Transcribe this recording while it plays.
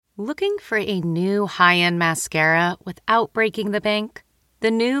Looking for a new high-end mascara without breaking the bank? The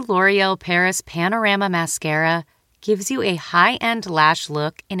new L'Oreal Paris Panorama Mascara gives you a high-end lash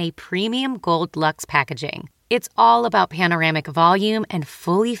look in a premium gold luxe packaging. It's all about panoramic volume and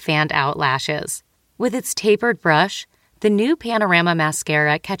fully fanned-out lashes. With its tapered brush, the new Panorama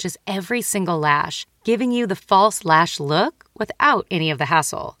Mascara catches every single lash, giving you the false lash look without any of the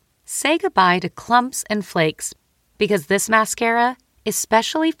hassle. Say goodbye to clumps and flakes, because this mascara is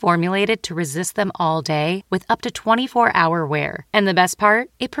specially formulated to resist them all day with up to 24-hour wear. And the best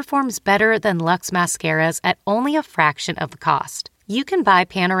part? It performs better than Luxe mascaras at only a fraction of the cost. You can buy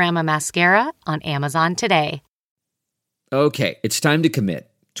Panorama Mascara on Amazon today. Okay, it's time to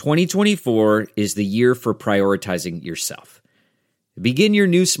commit. 2024 is the year for prioritizing yourself. Begin your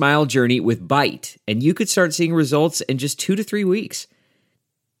new smile journey with Byte, and you could start seeing results in just 2 to 3 weeks.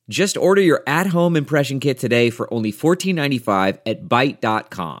 Just order your at-home impression kit today for only $14.95 at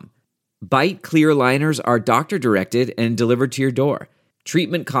Byte.com. Byte clear liners are doctor-directed and delivered to your door.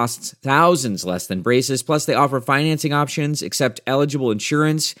 Treatment costs thousands less than braces, plus they offer financing options, accept eligible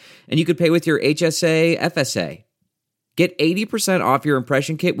insurance, and you could pay with your HSA, FSA. Get 80% off your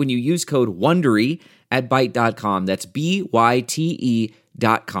impression kit when you use code WONDERY at Byte.com. That's BYTE.com.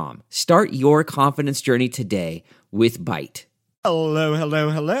 Start your confidence journey today with Byte. Hello, hello,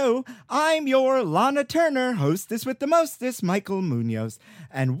 hello. I'm your Lana Turner, hostess with the mostest, Michael Munoz.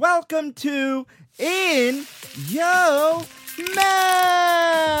 And welcome to In Yo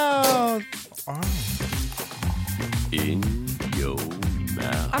Mouth. In Yo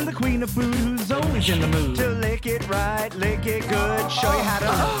Mouth. I'm the queen of food who's always in the mood to lick it right, lick it good, show you how to.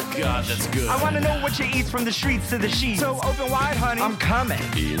 Oh, God, that's good. I want to know what you eat from the streets to the sheets. So open wide, honey. I'm coming.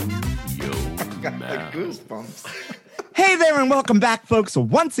 In Yo Got Mouth. the goosebumps. Hey there, and welcome back, folks.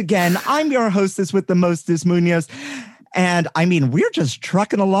 Once again, I'm your hostess with the mostest, Munoz. And I mean, we're just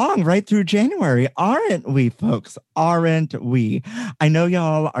trucking along right through January, aren't we, folks? Aren't we? I know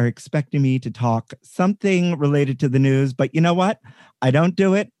y'all are expecting me to talk something related to the news, but you know what? I don't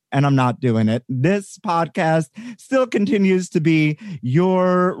do it, and I'm not doing it. This podcast still continues to be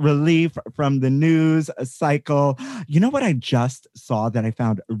your relief from the news cycle. You know what I just saw that I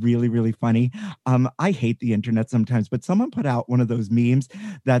found really, really funny? I hate the internet sometimes, but someone put out one of those memes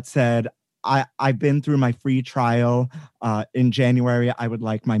that said, I've been through my free trial in January. I would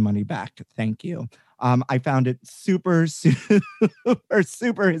like my money back. Thank you. I found it super,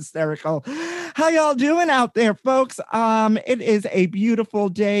 super hysterical. How y'all doing out there, folks? It is a beautiful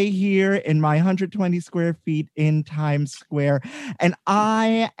day here in my 120 square feet in Times Square, and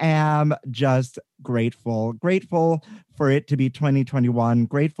I am just grateful for it to be 2021,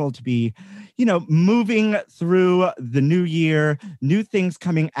 grateful to be, moving through the new year, new things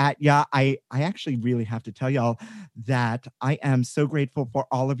coming at ya. I actually really have to tell y'all that I am so grateful for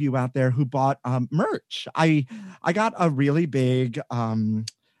all of you out there who bought merch. I got a really big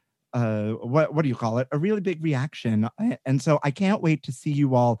what do you call it? A really big reaction. And so I can't wait to see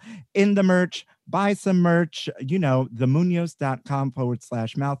you all in the merch. Buy some merch,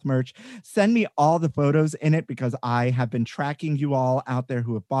 themunoz.com/mouth merch. Send me all the photos in it because I have been tracking you all out there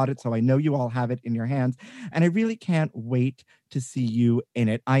who have bought it. So I know you all have it in your hands. And I really can't wait to see you in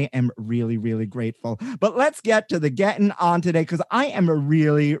it. I am really, really grateful. But let's get to the getting on today because I am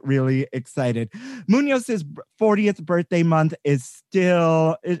really, really excited. Munoz's 40th birthday month is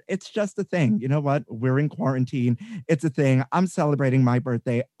still, it's just a thing. You know what? We're in quarantine. It's a thing. I'm celebrating my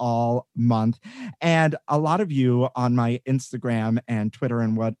birthday all month. And a lot of you on my Instagram and Twitter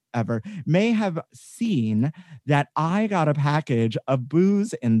and whatever may have seen that I got a package of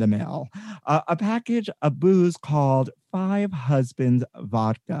booze in the mail, a package of booze called Five Husbands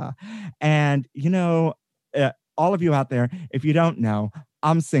Vodka. And, all of you out there, if you don't know,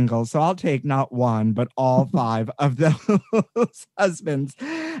 I'm single, so I'll take not one, but all five of those husbands.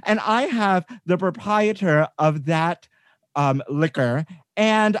 And I have the proprietor of that liquor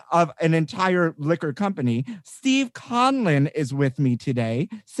and of an entire liquor company. Steve Conlon is with me today.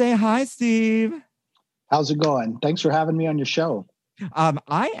 Say hi, Steve. How's it going? Thanks for having me on your show.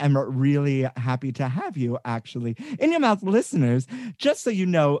 I am really happy to have you, actually. In Your Mouth listeners, just so you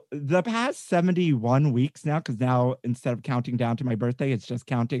know, the past 71 weeks now, because now instead of counting down to my birthday, it's just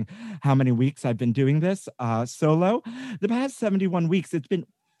counting how many weeks I've been doing this solo. The past 71 weeks, it's been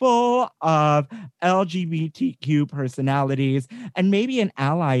full of LGBTQ personalities and maybe an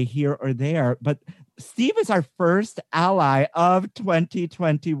ally here or there, but Steve is our first ally of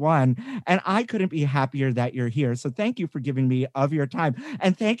 2021, and I couldn't be happier that you're here. So thank you for giving me of your time,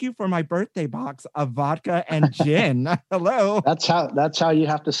 and thank you for my birthday box of vodka and gin. Hello. That's how you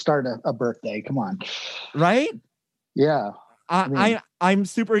have to start a birthday. Come on. Right? Yeah. I I'm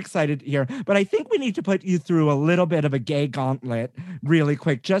super excited here, but I think we need to put you through a little bit of a gay gauntlet really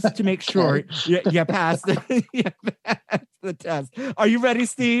quick, just to make sure you pass the test. Are you ready,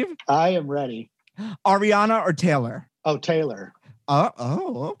 Steve? I am ready. Ariana or Taylor? Oh, Taylor.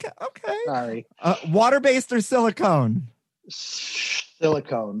 Okay. Sorry. Water-based or silicone?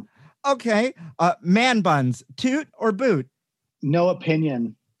 Silicone. Okay. Man buns, toot or boot? No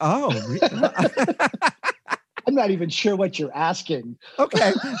opinion. Oh, I'm not even sure what you're asking.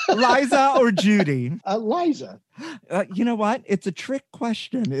 okay. Liza or Judy? Liza. You know what? It's a trick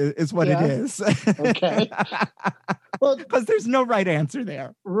question, is what it is. Okay. Well, because there's no right answer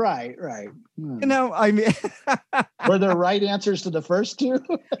there. Right. You know, I mean, were there right answers to the first two?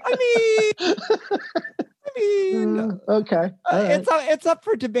 I mean, okay. Right. It's up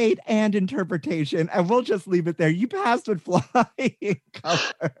for debate and interpretation, and we'll just leave it there. You passed with flying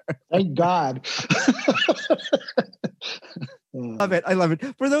color. Thank God. I love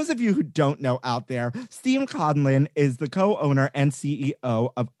it. For those of you who don't know out there, Steve Conlin is the co-owner and CEO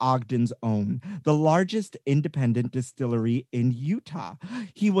of Ogden's Own, the largest independent distillery in Utah.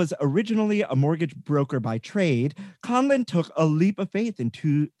 He was originally a mortgage broker by trade. Conlin took a leap of faith in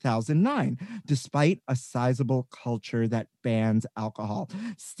 2009, despite a sizable culture that bans alcohol.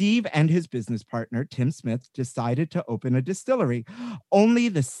 Steve and his business partner, Tim Smith, decided to open a distillery, only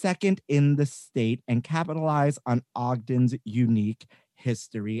the second in the state, and capitalize on Ogden's unique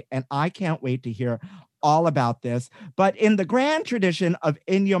history. And I can't wait to hear all about this. But in the grand tradition of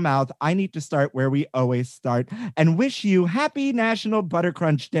In Your Mouth, I need to start where we always start and wish you happy National Butter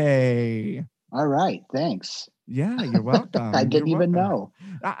Crunch Day. All right. Thanks. Yeah, you're welcome. I didn't even know.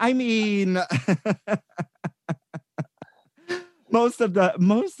 I mean, most of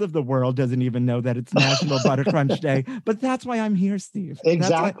the world doesn't even know that it's National Butter Crunch Day, but that's why I'm here, Steve.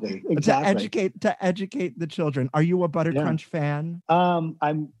 Exactly. To educate the children. Are you a Butter Crunch fan?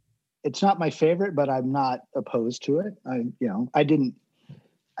 It's not my favorite, but I'm not opposed to it.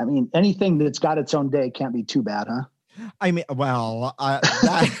 Anything that's got its own day can't be too bad, huh? I mean, well,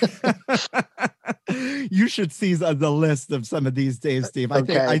 you should see the list of some of these days, Steve.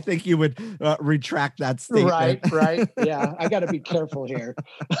 I think you would retract that statement. Right. Yeah, I got to be careful here.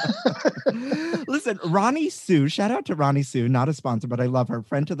 Listen, Ronnie Sue, shout out to Ronnie Sue, not a sponsor, but I love her.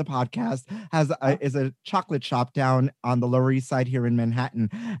 Friend to the podcast, is a chocolate shop down on the Lower East Side here in Manhattan.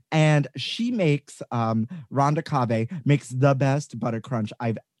 And she makes, Rhonda Cave makes the best butter crunch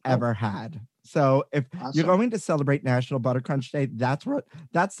I've ever had. So if you're going to celebrate National Butter Crunch Day, that's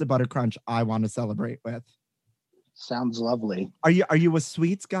the butter crunch I want to celebrate with. Sounds lovely. Are you a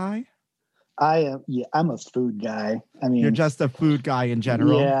sweets guy? I'm a food guy. I mean, you're just a food guy in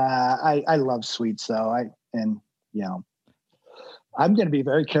general. Yeah, I love sweets though. I'm going to be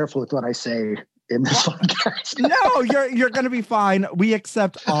very careful with what I say in this podcast. No, you're going to be fine. We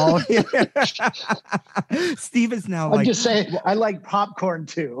accept all. Steve is now I'm just saying, I like popcorn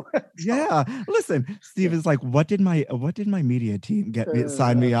too. Yeah, listen, Steve is like, what did my media team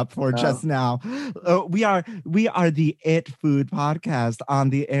sign me up for just now? We are the It Food podcast on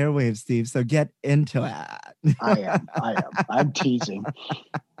the airwaves, Steve. So get into it. I am. I'm teasing.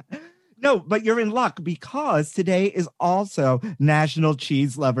 No, but you're in luck because today is also National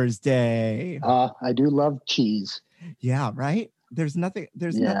Cheese Lovers Day. I do love cheese. Yeah, right? There's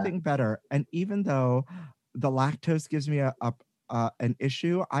nothing better. And even though the lactose gives me an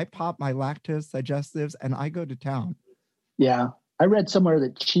issue, I pop my lactose digestives and I go to town. Yeah. I read somewhere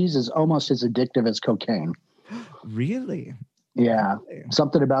that cheese is almost as addictive as cocaine. Really? Yeah. Really?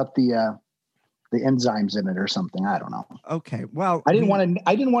 Something about the enzymes in it or something. I don't know. Okay. Well, I didn't want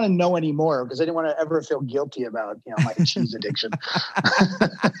to know anymore because I didn't want to ever feel guilty about, my cheese addiction.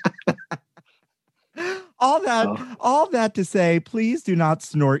 All that to say, please do not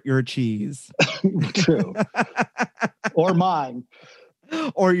snort your cheese. True. Or mine.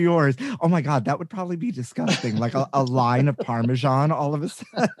 Or yours. Oh my God, that would probably be disgusting. Like a line of Parmesan all of a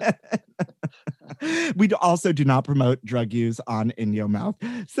sudden. We also do not promote drug use on In Your Mouth.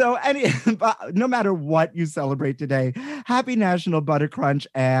 So no matter what you celebrate today, happy National Butter Crunch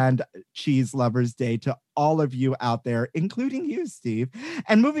and Cheese Lovers Day to all of you out there, including you, Steve.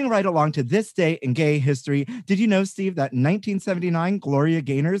 And moving right along to this day in gay history, did you know, Steve, that in 1979, Gloria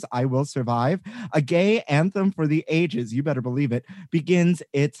Gaynor's I Will Survive, a gay anthem for the ages, you better believe it, begins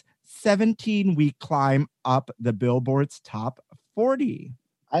its 17-week climb up the Billboard's top 40.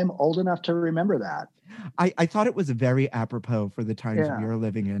 I'm old enough to remember that. I thought it was very apropos for the times we are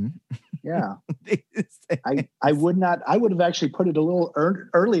living in. Yeah. I would have actually put it a little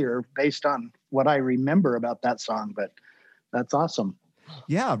earlier based on what I remember about that song, but that's awesome.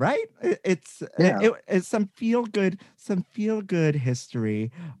 Yeah, right. It's some feel good some feel-good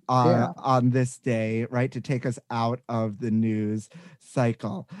history Yeah. on this day, right, to take us out of the news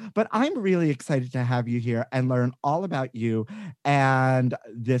cycle. But I'm really excited to have you here and learn all about you and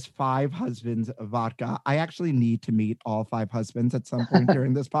this Five Husbands vodka. I actually need to meet all five husbands at some point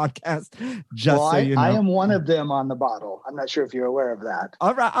during this podcast, just Well, so you know. I am one of them on the bottle. I'm not sure if you're aware of that.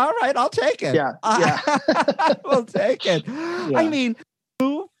 All right, I'll take it. Yeah, yeah. I will take it. I mean,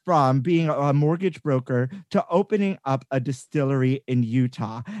 from being a mortgage broker to opening up a distillery in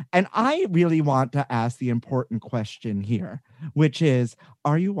Utah. And I really want to ask the important question here, which is,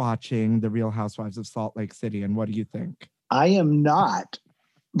 are you watching The Real Housewives of Salt Lake City? And what do you think? I am not,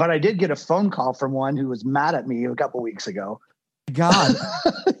 but I did get a phone call from one who was mad at me a couple weeks ago. God.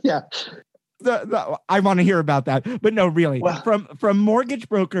 Yeah. I want to hear about that, but no, really, Well, from mortgage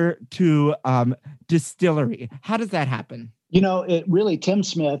broker to distillery, how does that happen? it really, Tim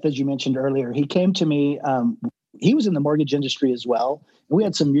Smith, as you mentioned earlier, he came to me. He was in the mortgage industry as well. We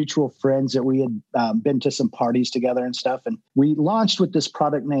had some mutual friends that we had been to some parties together and stuff. And we launched with this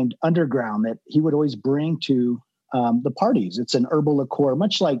product named Underground that he would always bring to the parties. It's an herbal liqueur,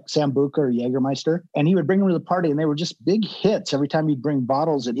 much like Sambuca or Jägermeister. And he would bring them to the party, and they were just big hits every time he'd bring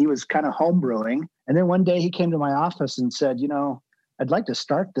bottles that he was kind of home brewing. And then one day he came to my office and said, I'd like to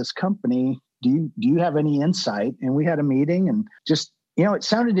start this company. Do you have any insight? And we had a meeting, and just, it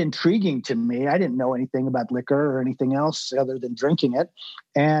sounded intriguing to me. I didn't know anything about liquor or anything else other than drinking it.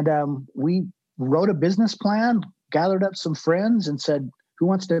 And we wrote a business plan, gathered up some friends, and said, who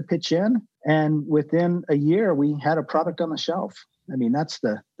wants to pitch in? And within a year, we had a product on the shelf. I mean, that's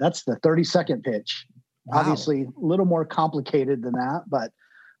the 30-second pitch. Wow. Obviously, a little more complicated than that, but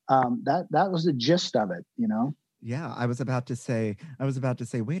that was the gist of it, Yeah, I was about to say,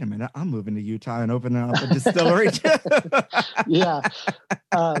 wait a minute, I'm moving to Utah and opening up a distillery. Yeah.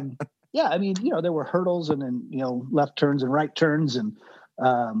 Yeah. I mean, there were hurdles and then, left turns and right turns and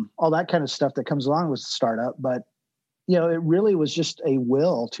all that kind of stuff that comes along with the startup. But, it really was just a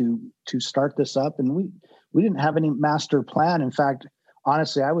will to start this up. And we didn't have any master plan. In fact,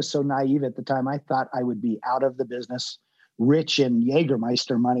 honestly, I was so naive at the time. I thought I would be out of the business, rich in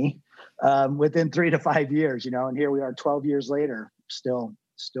Jägermeister money within 3 to 5 years, and here we are 12 years later, still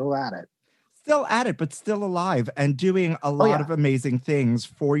at it. Still at it, but still alive and doing a lot of amazing things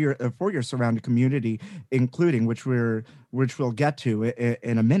for your surrounding community, including which we'll get to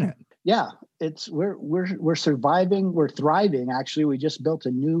in a minute. Yeah, we're surviving. We're thriving. Actually, we just built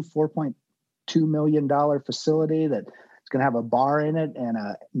a new $4.2 million facility that's going to have a bar in it and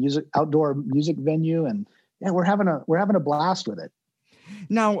a outdoor music venue, and we're having a blast with it.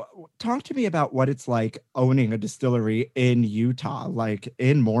 Now, talk to me about what it's like owning a distillery in Utah, like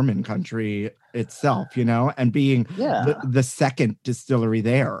in Mormon country itself, and being the second distillery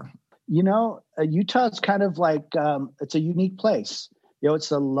there. Utah's kind of like, it's a unique place. It's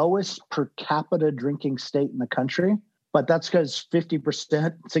the lowest per capita drinking state in the country, but that's because 50%,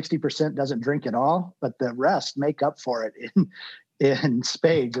 60% doesn't drink at all, but the rest make up for it in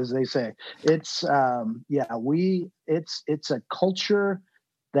spades, as they say. It's it's a culture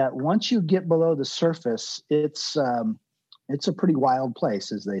that once you get below the surface, it's a pretty wild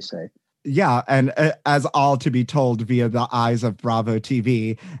place, as they say. Yeah, and as all to be told via the eyes of Bravo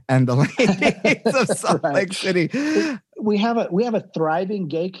TV and the ladies of Salt Lake City. We have a thriving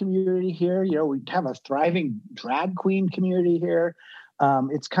gay community here. We have a thriving drag queen community here.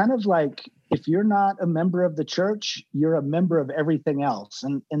 It's kind of like, if you're not a member of the church, you're a member of everything else.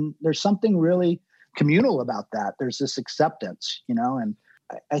 And there's something really communal about that. There's this acceptance, and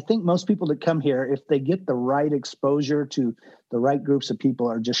I think most people that come here, if they get the right exposure to the right groups of people,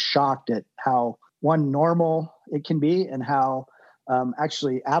 are just shocked at how, one, normal it can be and how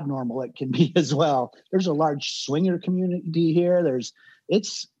actually abnormal it can be as well. There's a large swinger community here.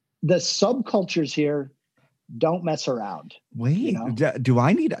 It's the subcultures here don't mess around. Wait, do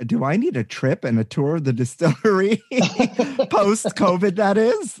I need a trip and a tour of the distillery post COVID? That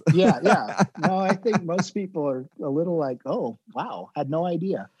is. Yeah. No, I think most people are a little like, oh, wow, had no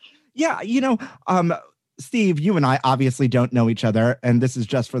idea. Yeah, Steve, you and I obviously don't know each other, and this is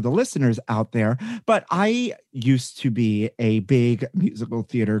just for the listeners out there, but I used to be a big musical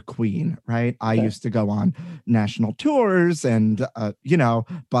theater queen, right? I used to go on national tours and,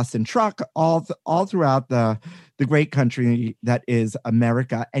 bus and truck all throughout the great country that is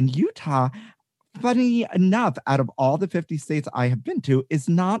America. And Utah, funny enough, out of all the 50 states I have been to, is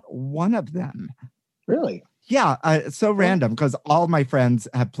not one of them. Really? Yeah, so random, because all my friends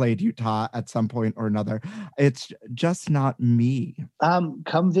have played Utah at some point or another. It's just not me.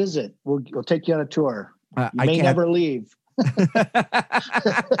 Come visit. We'll take you on a tour. You may never leave.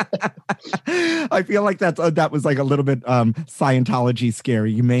 I feel like that was like a little bit Scientology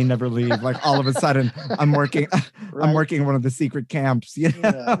scary. You may never leave. Like all of a sudden, I'm working. Right? I'm working in one of the secret camps. You know?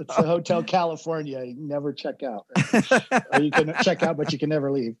 Yeah, it's a Hotel California. You can never check out, right? Or you can check out, but you can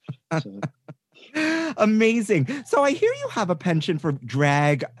never leave. So. Amazing. So I hear you have a penchant for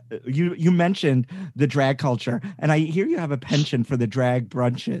drag. You mentioned the drag culture, and I hear you have a penchant for the drag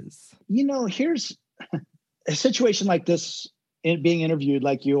brunches. You know, here's a situation like this. In being interviewed,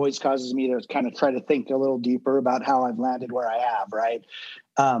 like you, always causes me to kind of try to think a little deeper about how I've landed where I have, right?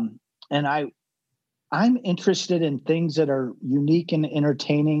 And I'm interested in things that are unique and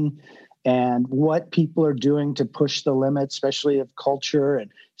entertaining, and what people are doing to push the limits, especially of culture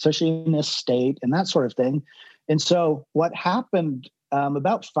and especially in this state and that sort of thing. And so what happened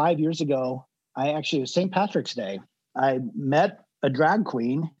about 5 years ago, it was St. Patrick's Day. I met a drag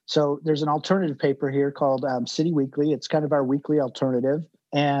queen. So there's an alternative paper here called City Weekly. It's kind of our weekly alternative.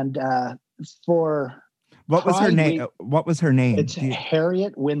 And for what was her name? What was her name? It's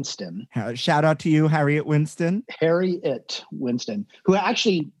Harriet Winston. Shout out to you, Harriet Winston. Harriet Winston, who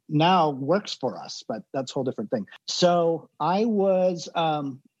actually now works for us, but that's a whole different thing. So I was,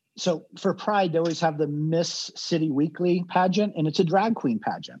 so for Pride, they always have the Miss City Weekly pageant, and it's a drag queen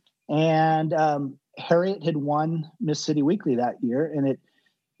pageant. And Harriet had won Miss City Weekly that year, and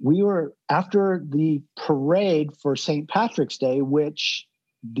we were after the parade for St. Patrick's Day, which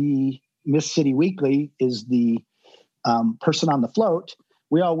the Miss City Weekly is the person on the float.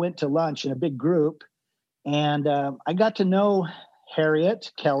 We all went to lunch in a big group, and I got to know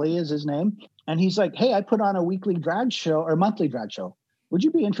Harriet. Kelly is his name, and he's like, "Hey, I put on a weekly drag show or monthly drag show. Would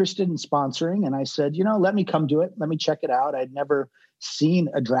you be interested in sponsoring?" And I said, let me come do it. Let me check it out. I'd never seen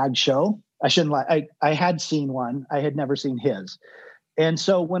a drag show. I shouldn't lie. I had seen one. I had never seen his. And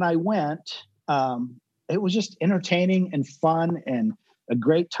so when I went, it was just entertaining and fun and a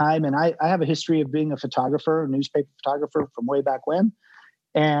great time. And I have a history of being a photographer, a newspaper photographer from way back when.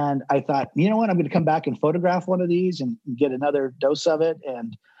 And I thought, you know what, I'm going to come back and photograph one of these and get another dose of it.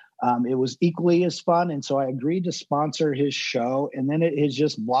 And it was equally as fun. And so I agreed to sponsor his show. And then it has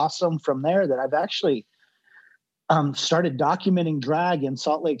just blossomed from there that I've actually started documenting drag in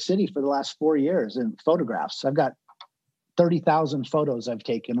Salt Lake City for the last 4 years in photographs. I've got 30,000 photos I've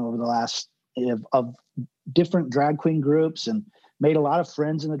taken over the last of different drag queen groups, and made a lot of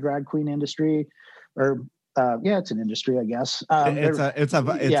friends in the drag queen industry. It's an industry, I guess. It's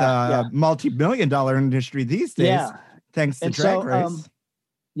a multi-million-dollar industry these days, thanks to Drag Race.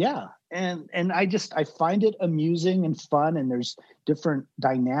 And I find it amusing and fun, and there's different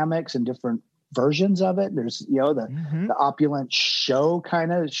dynamics and different versions of it. There's the opulent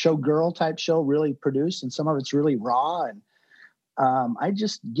showgirl type show, really produced, and some of it's really raw, and I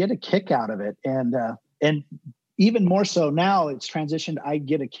just get a kick out of it. And even more so now, it's transitioned. I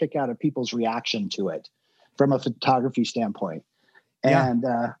get a kick out of people's reaction to it from a photography standpoint. And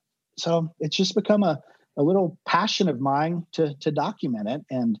so it's just become a little passion of mine to document it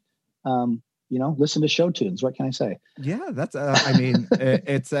and listen to show tunes. What can I say? Yeah, that's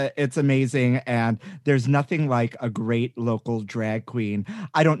it's amazing. And there's nothing like a great local drag queen.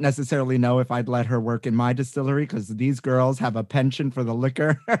 I don't necessarily know if I'd let her work in my distillery, because these girls have a penchant for the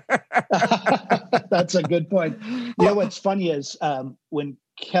liquor. That's a good point. What's funny is when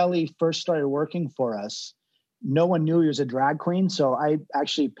Kelly first started working for us, no one knew he was a drag queen. So I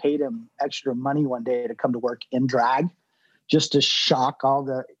actually paid him extra money one day to come to work in drag, just to shock all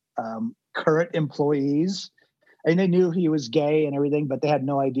the current employees. And they knew he was gay and everything, but they had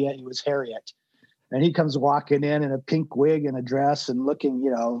no idea he was Harriet. And he comes walking in a pink wig and a dress and looking,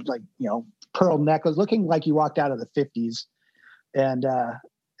 pearl necklace, looking like he walked out of the 50s. And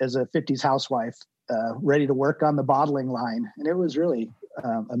as a 50s housewife, ready to work on the bottling line. And it was really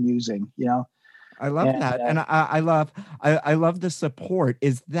amusing, I love that. And I love the support.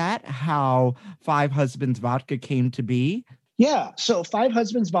 Is that how Five Husbands Vodka came to be? Yeah. So Five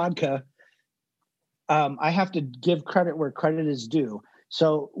Husbands Vodka, I have to give credit where credit is due.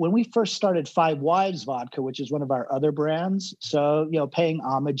 So when we first started Five Wives Vodka, which is one of our other brands, so, paying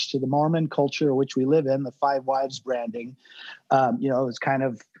homage to the Mormon culture which we live in, the Five Wives branding, it's kind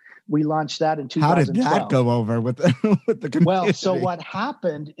of, we launched that in 2012. How did that go over with the community? Well, so what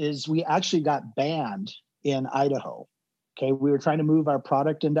happened is we actually got banned in Idaho. Okay. We were trying to move our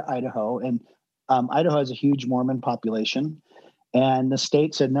product into Idaho, and Idaho has a huge Mormon population. And the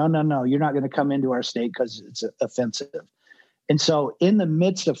state said, no, you're not going to come into our state because it's offensive. And so in the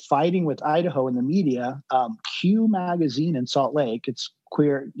midst of fighting with Idaho in the media, Q Magazine in Salt Lake, it's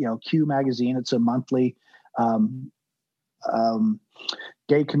queer, Q Magazine, it's a monthly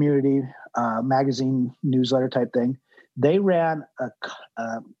gay community magazine newsletter type thing. they ran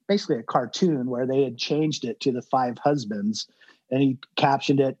basically a cartoon where they had changed it to the Five Husbands, and he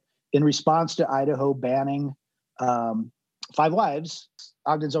captioned it, "In response to Idaho banning Five Wives,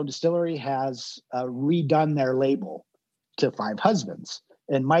 Ogden's Own Distillery has redone their label to Five Husbands."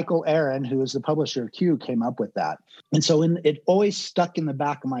 And Michael Aaron, who is the publisher of Q, came up with that. And so it always stuck in the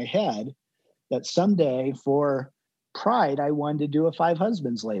back of my head that someday for Pride, I wanted to do a Five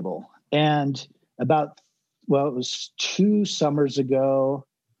Husbands label. And it was 2 summers ago,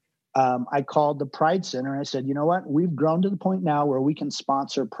 I called the Pride Center and I said, you know what? We've grown to the point now where we can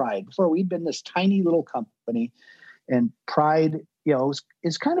sponsor Pride. Before, we'd been this tiny little company, and Pride,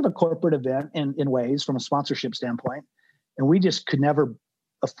 is kind of a corporate event in ways from a sponsorship standpoint. And we just could never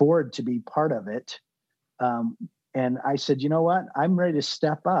afford to be part of it. And I said, you know what? I'm ready to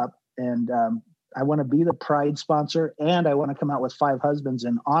step up, and I want to be the Pride sponsor, and I want to come out with Five Husbands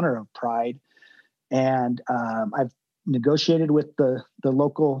in honor of Pride. And I've negotiated with the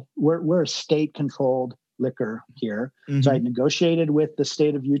local, we're a state-controlled liquor here. Mm-hmm. So I negotiated with the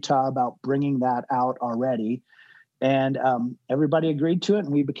state of Utah about bringing that out already. And everybody agreed to it, and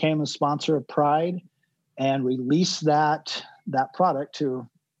we became a sponsor of Pride and released that product to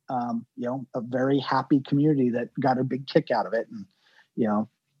a very happy community that got a big kick out of it. And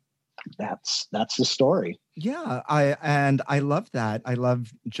that's the story. Yeah, I love that. I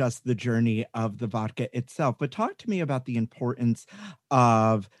love just the journey of the vodka itself. But talk to me about the importance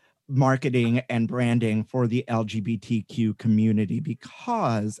of marketing and branding for the LGBTQ community,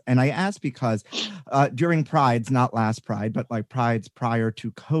 because during Pride's, not last Pride, but like Pride's prior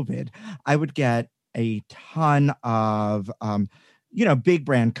to COVID, I would get a ton of big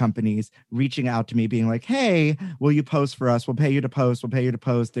brand companies reaching out to me being like, hey, will you post for us? We'll pay you to post.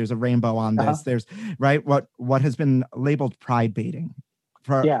 There's a rainbow on this. Uh-huh. There's what has been labeled pride baiting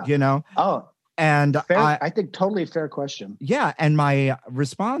Oh, and fair, I think totally fair question. Yeah. And my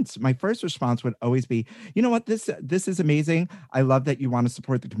first response would always be, you know what, this is amazing. I love that you want to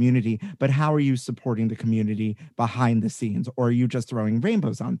support the community, but how are you supporting the community behind the scenes? Or are you just throwing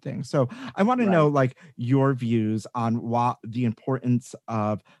rainbows on things? So I want to know your views on what the importance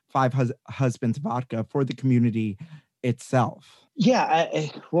of Five Husbands vodka for the community itself. Yeah,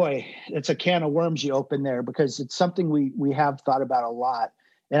 boy, it's a can of worms you open there, because it's something we have thought about a lot.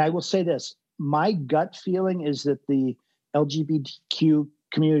 And I will say this, my gut feeling is that the LGBTQ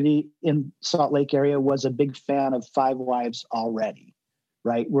community in Salt Lake area was a big fan of Five Wives already,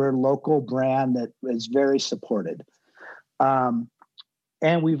 right? We're a local brand that is very supported. And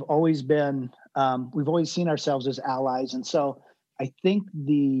we've always seen ourselves as allies. And so I think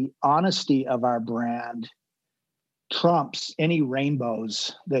the honesty of our brand trumps any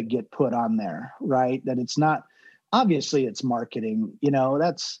rainbows that get put on there, right? That it's not, obviously it's marketing,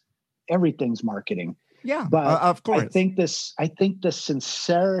 everything's marketing. Yeah, but of course. I think the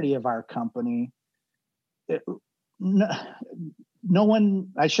sincerity of our company, no one,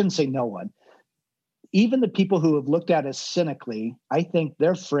 I shouldn't say no one, even the people who have looked at us cynically, I think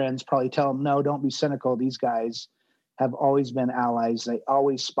their friends probably tell them, no, don't be cynical. These guys have always been allies. They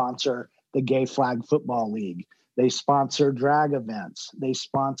always sponsor the Gay Flag Football League. They sponsor drag events. They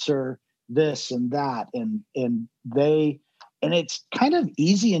sponsor this and that. And it's kind of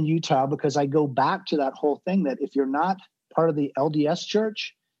easy in Utah, because I go back to that whole thing that if you're not part of the LDS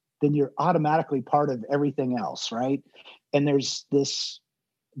church, then you're automatically part of everything else, right? And there's this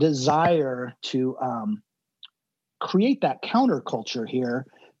desire to create that counterculture here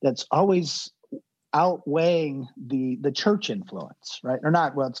that's always outweighing the church influence, right? Or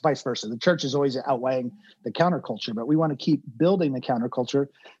not, well, it's vice versa. The church is always outweighing the counterculture, but we want to keep building the counterculture,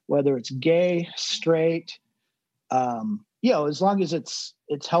 whether it's gay, straight, as long as it's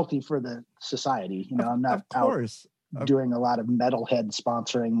healthy for the society. I'm not doing a lot of metalhead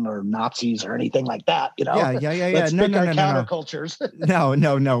sponsoring or Nazis or anything like that. Yeah. Let's pick our countercultures. No.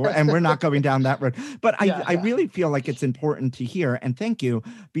 And we're not going down that road. But I really feel like it's important to hear, and thank you,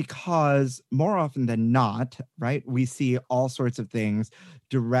 because more often than not, right, we see all sorts of things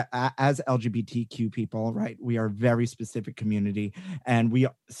as LGBTQ people, right? We are a very specific community, and we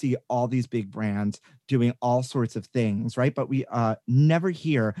see all these big brands doing all sorts of things, right? But we never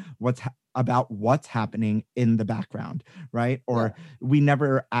hear about what's happening in the background, right? Or we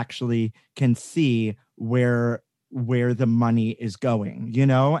never actually can see where the money is going,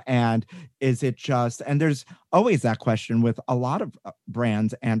 and is it just, and there's always that question with a lot of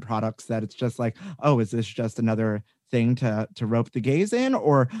brands and products, that it's just like, oh, is this just another thing to rope the gays in,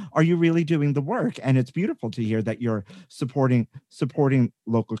 or are you really doing the work? And it's beautiful to hear that you're supporting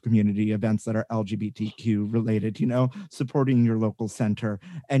local community events that are LGBTQ related, supporting your local center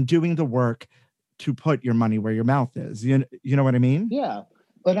and doing the work to put your money where your mouth is. You know what I mean? Yeah.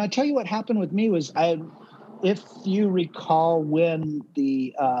 But I tell you what happened with me was if you recall when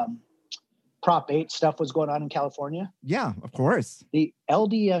the Prop 8 stuff was going on in California. Yeah, of course. The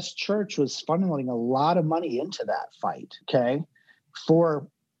LDS Church was funneling a lot of money into that fight, okay, for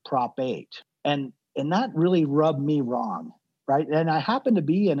Prop 8. And that really rubbed me wrong, right? And I happened to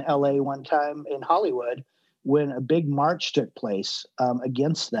be in LA one time in Hollywood when a big march took place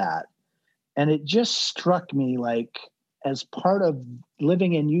against that. And it just struck me like, as part of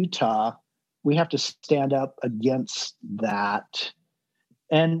living in Utah, we have to stand up against that.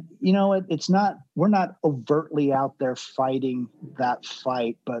 And, you know, we're not overtly out there fighting that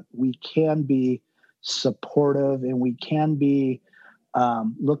fight, but we can be supportive and we can be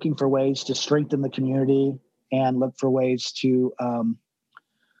looking for ways to strengthen the community and look for ways to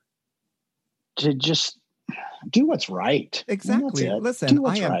just do what's right. Exactly. Listen,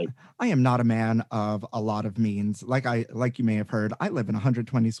 I am not a man of a lot of means. Like you may have heard, I live in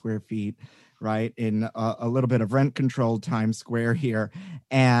 120 square feet, right, in a little bit of rent-controlled Times Square here.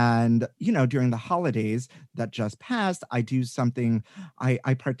 And, you know, during the holidays that just passed, I do something,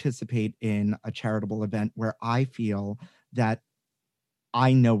 I participate in a charitable event where I feel that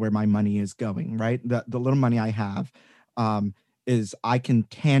I know where my money is going, right? The little money I have is I can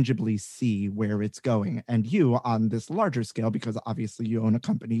tangibly see where it's going. And you, on this larger scale, because obviously you own a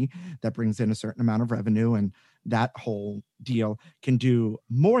company that brings in a certain amount of revenue and that whole deal, can do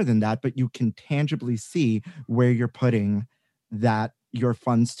more than that, but you can tangibly see where you're putting your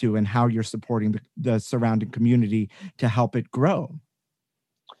funds to and how you're supporting the surrounding community to help it grow.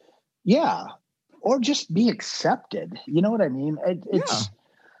 Yeah. Or just be accepted. You know what I mean? It's,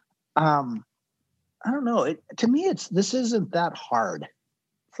 I don't know. To me, this isn't that hard.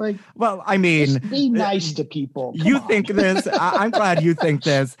 It's like, well, I mean, just be nice to people. You think this. I'm glad you think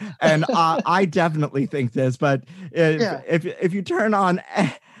this, and I definitely think this. But if you turn on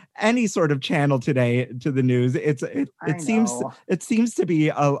any sort of channel today to the news, it seems to be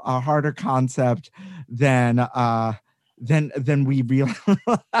a harder concept than we realize.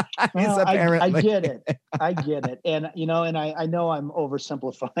 Apparently, I get it, and you know, and I know I'm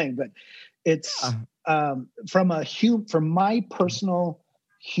oversimplifying, but it's from my personal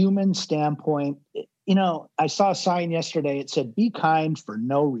human standpoint. You know, I saw a sign yesterday. It said, "Be kind for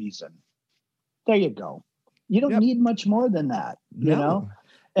no reason." There you go. You don't need much more than that. You know,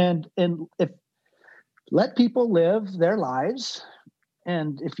 and if let people live their lives,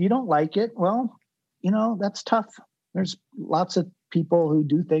 and if you don't like it, well, you know, that's tough. There's lots of people who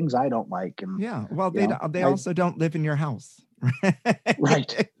do things I don't like. And they also don't live in your house.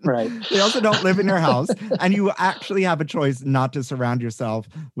 Right. They also don't live in your house, and you actually have a choice not to surround yourself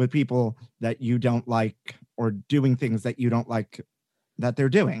with people that you don't like or doing things that you don't like that they're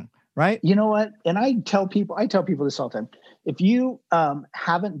doing. Right. You know what? And I tell people this all the time. If you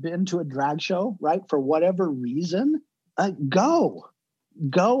haven't been to a drag show, right, for whatever reason, go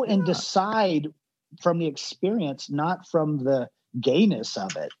and decide from the experience, not from the gayness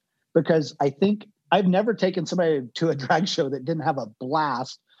of it. Because I think I've never taken somebody to a drag show that didn't have a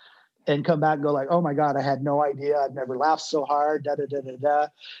blast and come back and go like, oh my God, I had no idea. I've never laughed so hard,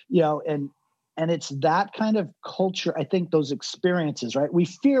 you know, and it's that kind of culture. I think those experiences, right? We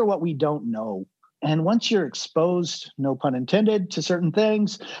fear what we don't know. And once you're exposed, no pun intended, to certain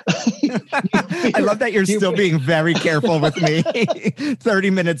things. I love that you're still being very careful with me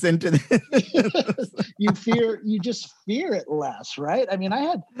 30 minutes into this. You just fear it less, right? I mean, I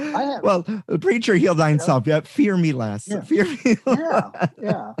had. Well, the preacher healed thyself. Yeah, fear me less. Yeah. Fear me less.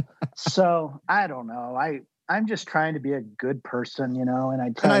 Yeah. So I don't know. I'm just trying to be a good person, you know, and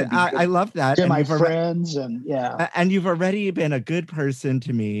I love that. To my friends and you've already been a good person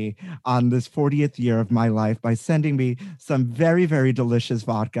to me on this 40th year of my life by sending me some very, very delicious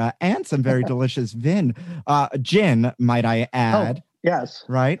vodka and some very delicious gin, might I add. Oh, yes.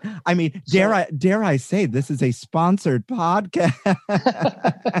 Right. I mean, dare I say this is a sponsored podcast?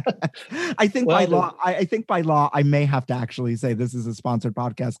 I think by law, I may have to actually say this is a sponsored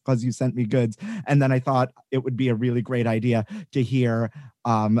podcast because you sent me goods. And then I thought it would be a really great idea to hear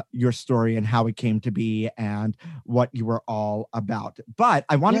your story and how it came to be and what you were all about. But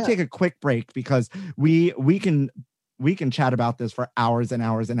I want to take a quick break because we can chat about this for hours and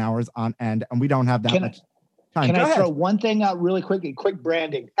hours and hours on end, and we don't have that much time. Can I throw one thing out really quickly? Quick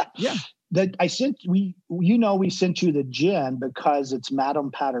branding. Yeah. That I sent we sent you the gin because it's Madame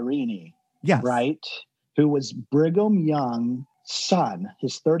Paterini. Yes. Right? Who was Brigham Young's son,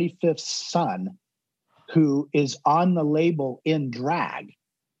 his 35th son, who is on the label in drag.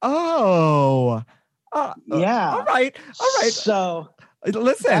 Oh. Yeah. All right. So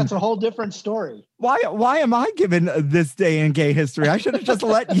Listen, That's a whole different story. why am I given this day in gay history? I should have just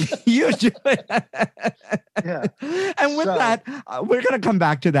let you do it. Yeah. And with that, we're going to come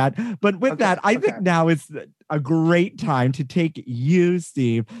back to that. But with that, I think now is a great time to take you,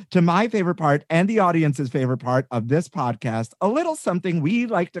 Steve, to my favorite part and the audience's favorite part of this podcast, a little something we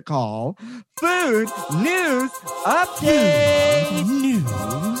like to call Food News Update. Food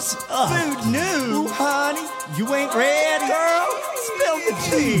news. Ooh, honey, you ain't ready, girl. Spill the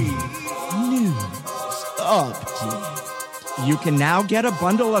tea. News update. You can now get a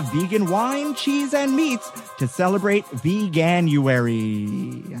bundle of vegan wine, cheese, and meats to celebrate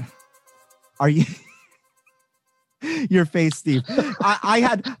Veganuary. Are you... Your face, Steve. I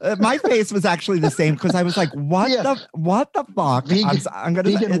had my face was actually the same because I was like, "What the fuck?" I'm gonna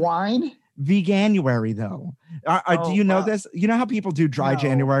vegan wine. Veganuary, though. Do you know this? You know how people do dry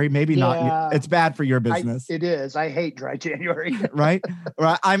January? Maybe not. It's bad for your business. It is. I hate dry January. Right.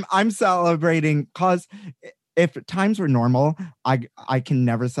 I'm celebrating because if times were normal, I can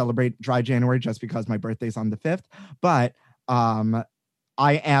never celebrate dry January just because my birthday's on the 5th. But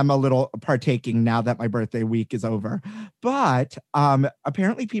I am a little partaking now that my birthday week is over. But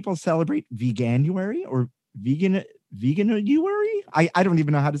apparently people celebrate Veganuary or Veganuary. I don't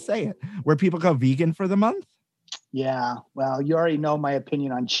even know how to say it. Where people go vegan for the month. Yeah. Well, you already know my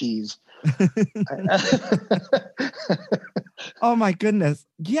opinion on cheese. Oh my goodness.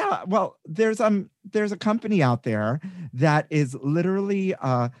 Yeah. Well, there's a company out there that is literally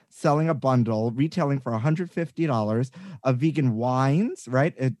selling a bundle, retailing for $150 of vegan wines,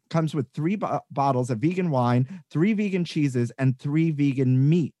 right? It comes with 3 bottles of vegan wine, 3 vegan cheeses, and 3 vegan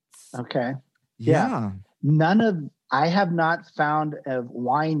meats. Okay. Yeah. I have not found a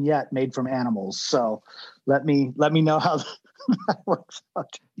wine yet made from animals. So let me know how that works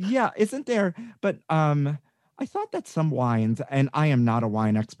out. Yeah, isn't there? But I thought that some wines, and I am not a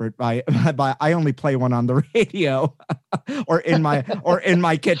wine expert by I only play one on the radio or in my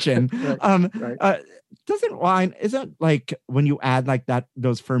kitchen. Right. Doesn't wine, isn't like when you add like that,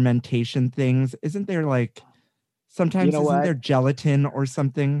 those fermentation things, isn't there like sometimes isn't there gelatin or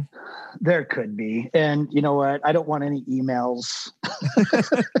something? There could be. And you know what? I don't want any emails.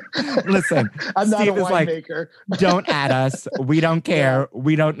 Listen, I'm not Steve a is like, winemaker. Don't add us. We don't care. Yeah.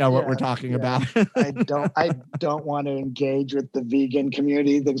 We don't know what we're talking about. I don't want to engage with the vegan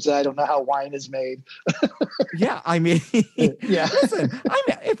community because I don't know how wine is made. Yeah, I mean, yeah. Listen,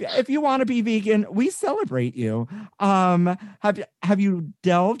 if you want to be vegan, we celebrate you. Have you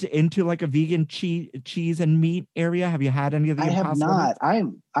delved into like a vegan cheese and meat area? Have you had any of the? I have not.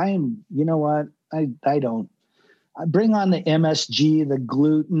 I'm. You know what? I don't. I bring on the MSG, the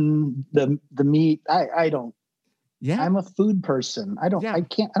gluten, the meat. I don't. Yeah. I'm a food person. I don't. Yeah. I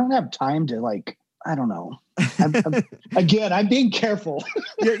can't. I don't have time to like. I don't know. I'm being careful.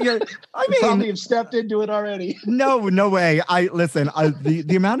 I mean, probably have stepped into it already. No way.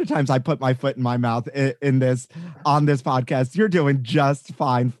 The amount of times I put my foot in my mouth on this podcast, you're doing just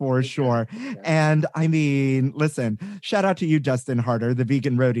fine for sure. Yeah. And I mean, listen, shout out to you, Justin Harder, the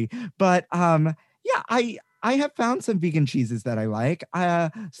vegan roadie. But I have found some vegan cheeses that I like.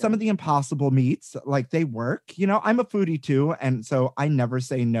 Some of the Impossible meats, like they work. You know, I'm a foodie too. And so I never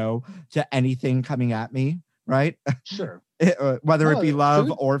say no to anything coming at me, right? Sure. Whether it be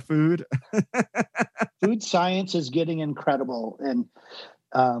love or food. Food science is getting incredible. And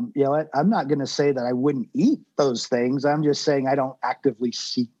you know what? I'm not going to say that I wouldn't eat those things. I'm just saying I don't actively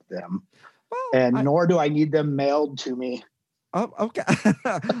seek them. Well, nor do I need them mailed to me. Oh, okay.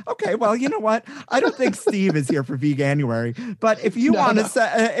 Okay. Well, you know what? I don't think Steve is here for Veganuary, but if you want to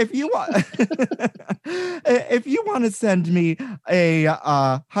if you want to send me a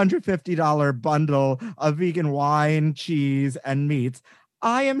 $150 bundle of vegan wine, cheese, and meats,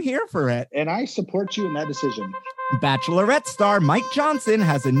 I am here for it. And I support you in that decision. Bachelorette star Mike Johnson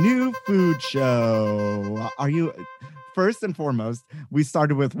has a new food show. First and foremost, we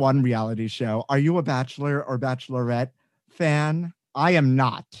started with one reality show. Are you a Bachelor or Bachelorette fan? I am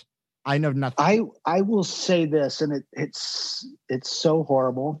not. I know nothing. I will say this, and it's so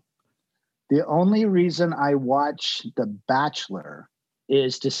horrible. The only reason I watch The Bachelor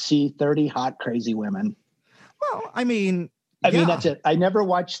is to see 30 hot, crazy women. Well, I mean, that's it. I never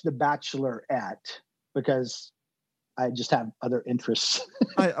watched The Bachelorette because I just have other interests.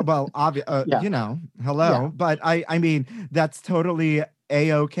 You know, hello. Yeah. But I mean, that's totally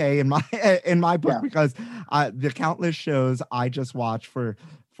A-okay in my book because the countless shows I just watch for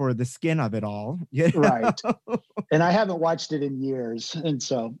for the skin of it all. You know? Right. And I haven't watched it in years. And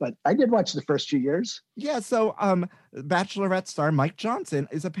so, but I did watch the first few years. Yeah, so Bachelorette star Mike Johnson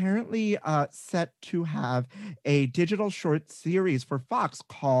is apparently set to have a digital short series for Fox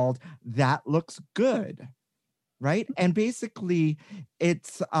called That Looks Good. Right. And basically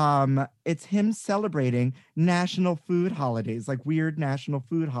it's him celebrating national food holidays, like weird national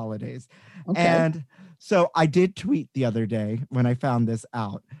food holidays. Okay. And so I did tweet the other day when I found this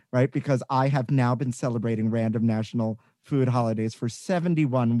out, right? Because I have now been celebrating random national food holidays for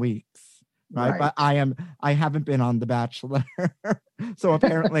 71 weeks. Right. But I haven't been on The Bachelor. So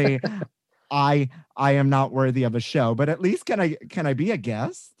apparently I am not worthy of a show, but at least can I be a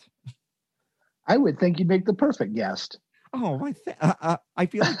guest? I would think you'd make the perfect guest. Oh, I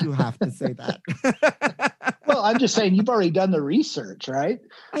feel like you have to say that. Well, I'm just saying you've already done the research, right?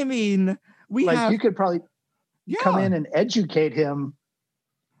 I mean, you could probably come in and educate him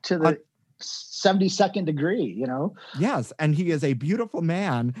to the 72nd degree, you know? Yes, and he is a beautiful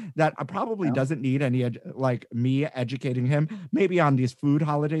man that probably doesn't need any like me educating him. Maybe on these food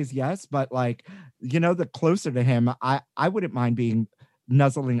holidays, yes, but like, you know, the closer to him, I wouldn't mind being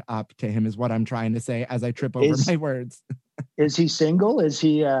nuzzling up to him is what I'm trying to say as I trip over my words. Is he single? Is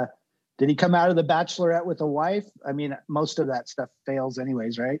he did he come out of The Bachelorette with a wife? I mean, most of that stuff fails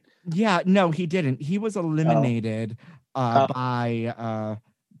anyways, right? Yeah, no, he didn't. He was eliminated by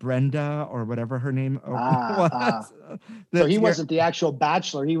Brenda or whatever her name was. So he wasn't the actual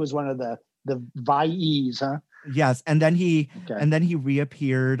bachelor. He was one of the viees, huh? Yes, and then he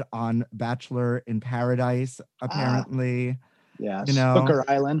reappeared on Bachelor in Paradise, apparently. Yes, you know, Hooker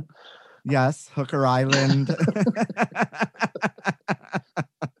Island. Yes, Hooker Island.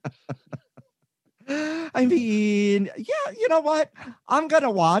 I mean, yeah, you know what? I'm gonna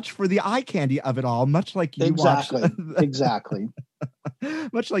watch for the eye candy of it all, much like you watch. Exactly.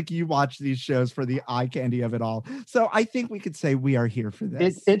 Much like you watch these shows for the eye candy of it all. So I think we could say we are here for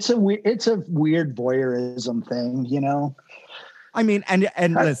this. It's a weird voyeurism thing, you know. I mean, and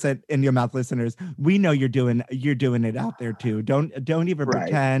listen, In Your Mouth listeners, we know you're doing it out there too. Don't even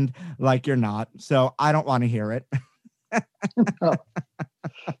pretend like you're not. So I don't want to hear it. No.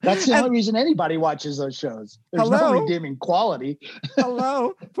 That's the only reason anybody watches those shows. There's no redeeming quality.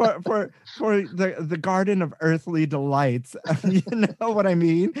 Hello, for the Garden of Earthly Delights. You know what I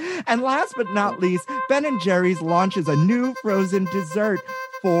mean? And last but not least, Ben & Jerry's launches a new frozen dessert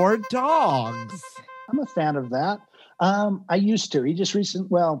for dogs. I'm a fan of that. I used to. He just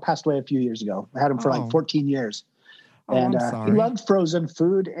passed away a few years ago. I had him for like 14 years. And he loved frozen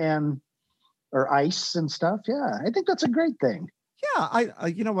food or ice and stuff. Yeah, I think that's a great thing. Yeah,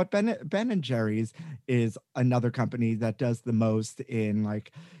 you know what, Ben & Jerry's is another company that does the most in,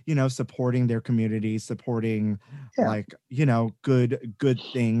 like, you know, supporting their community, supporting like, you know, good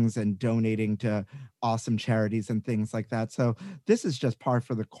things and donating to awesome charities and things like that. So this is just par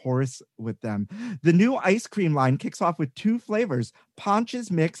for the course with them. The new ice cream line kicks off with 2 flavors,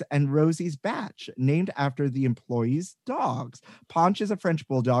 Ponch's Mix and Rosie's Batch, named after the employees' dogs. Ponch is a French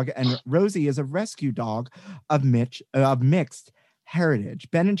bulldog and Rosie is a rescue dog of mixed heritage.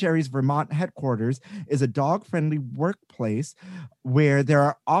 Ben & Jerry's Vermont headquarters is a dog-friendly workplace where there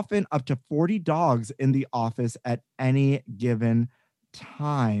are often up to 40 dogs in the office at any given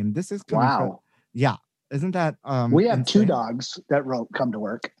time. This is yeah. Isn't that we have insane? 2 dogs that come to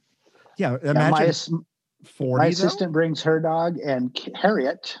work. Yeah, imagine 40. My assistant brings her dog, and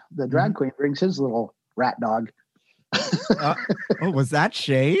Harriet, the drag queen, brings his little rat dog. Was that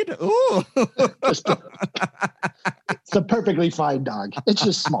shade? Ooh. It's a perfectly fine dog. It's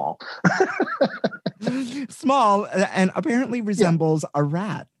just small. Small and apparently resembles a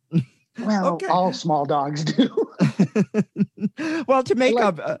rat. Well, all small dogs do. Well, to make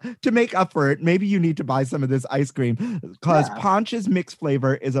up for it, maybe you need to buy some of this ice cream, because Ponch's Mix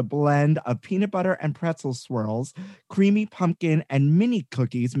flavor is a blend of peanut butter and pretzel swirls, creamy pumpkin, and mini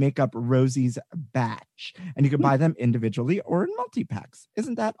cookies make up Rosie's Batch, and you can buy them individually or in multi-packs.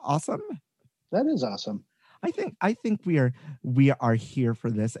 Isn't that awesome? That is awesome. I think we are here for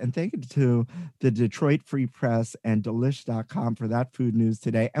this, and thank you to the Detroit Free Press and Delish.com for that food news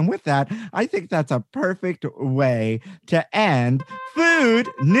today. And with that, I think that's a perfect way to end Food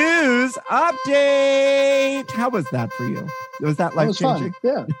News Update. How was that for you? Was that life-changing?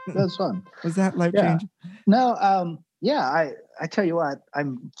 Yeah, that was fun. Was that life-changing? No, I tell you what,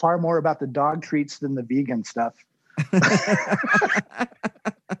 I'm far more about the dog treats than the vegan stuff.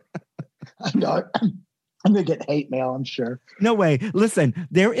 I'm going to get hate mail, I'm sure. No way. Listen,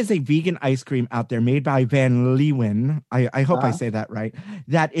 there is a vegan ice cream out there made by Van Leeuwen. I hope I say that right.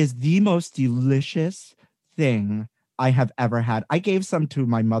 That is the most delicious thing I have ever had. I gave some to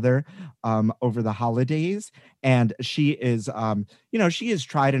my mother over the holidays, and she is she is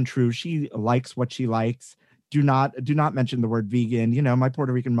tried and true. She likes what she likes. Do not mention the word vegan. My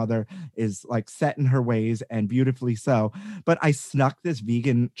Puerto Rican mother is like set in her ways, and beautifully so. But I snuck this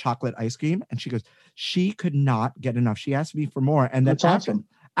vegan chocolate ice cream, and she goes, she could not get enough. She asked me for more, and then That's awesome.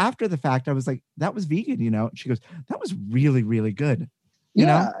 after the fact, I was like, that was vegan, She goes, that was really, really good. And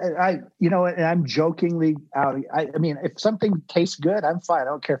I'm jokingly out. I mean, if something tastes good, I'm fine. I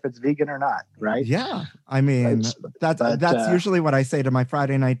don't care if it's vegan or not, right? Yeah. I mean, that's usually what I say to my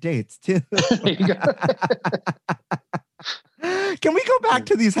Friday night dates too. There you go. Can we go back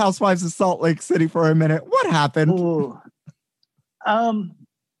to these housewives of Salt Lake City for a minute? What happened? Ooh.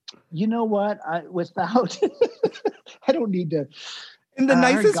 You know what? I don't need to. In the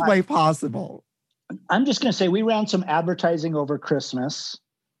nicest way possible. I'm just going to say we ran some advertising over Christmas,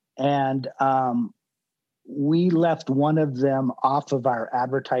 and we left one of them off of our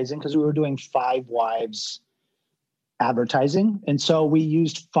advertising because we were doing 5 wives advertising. And so we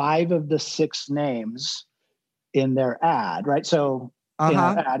used 5 of the 6 names in their ad, right? So in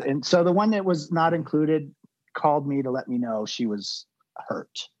our ad. And so the one that was not included called me to let me know she was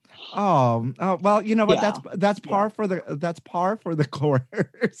hurt. Oh well, you know what? Yeah. That's par for the course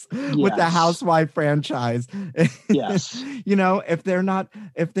with the housewife franchise. Yes. If they're not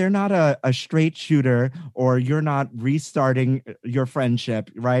a straight shooter, or you're not restarting your friendship,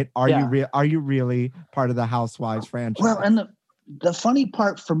 right? Are you really part of the housewives franchise? Well, and the funny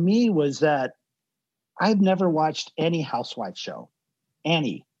part for me was that I've never watched any housewife show,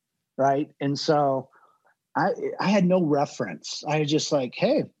 right? And so I had no reference. I was just like,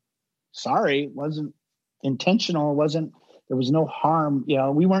 hey, sorry, it wasn't intentional. There was no harm.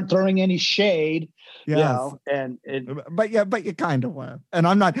 We weren't throwing any shade. Yes. But you kind of were. And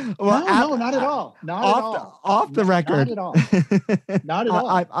I'm not. Well, no, not at all. Not at all. Off the record. Not at all. Not at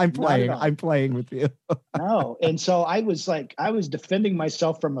all. I'm playing. I'm playing with you. No. And so I was defending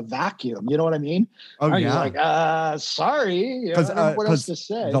myself from a vacuum. You know what I mean? Oh, I yeah. was like, sorry. I don't know what else to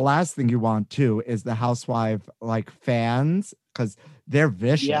say. The last thing you want too is the housewife fans, because they're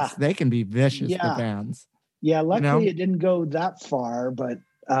vicious. Yeah. They can be vicious, the fans. Yeah, luckily it didn't go that far, but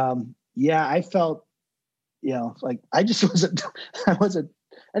I felt, like I just I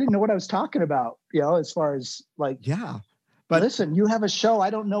didn't know what I was talking about, as far as like, but listen, you have a show. I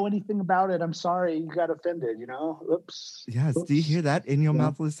don't know anything about it. I'm sorry you got offended, Oops. Yes. Oops. Do you hear that in your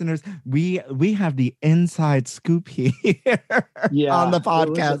mouth, listeners? We have the inside scoop here on the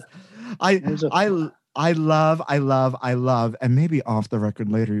podcast. I love, and maybe off the record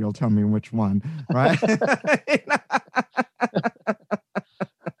later, you'll tell me which one, right?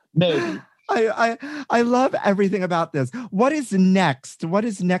 Maybe. I love everything about this. What is next? What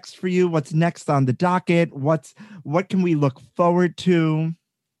is next for you? What's next on the docket? What can we look forward to?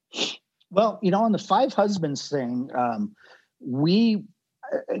 Well, on the 5 husbands thing,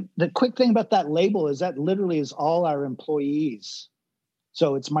 the quick thing about that label is that literally is all our employees.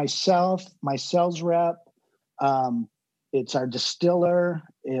 So it's myself, my sales rep, it's our distiller,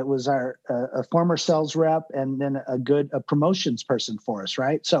 it was our a former sales rep, and then a promotions person for us,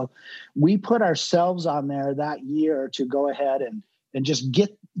 right? So we put ourselves on there that year to go ahead and just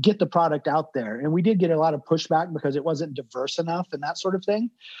get the product out there. And we did get a lot of pushback because it wasn't diverse enough and that sort of thing.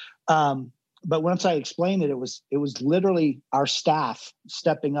 But once I explained it, it was literally our staff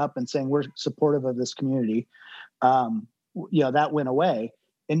stepping up and saying, we're supportive of this community. That went away.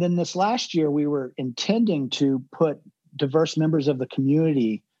 And then this last year, we were intending to put diverse members of the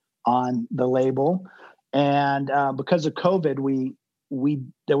community on the label. And because of COVID,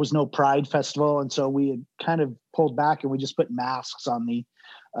 there was no Pride Festival. And so we had kind of pulled back and we just put masks on the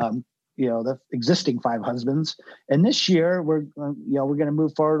existing 5 husbands. And this year we're going to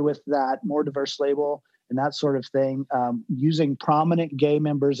move forward with that more diverse label and that sort of thing, using prominent gay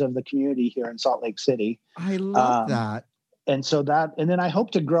members of the community here in Salt Lake City. I love that. And then I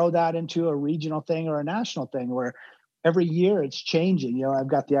hope to grow that into a regional thing or a national thing where every year it's changing. I've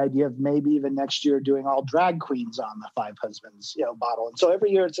got the idea of maybe even next year doing all drag queens on the 5 husbands, bottle. And so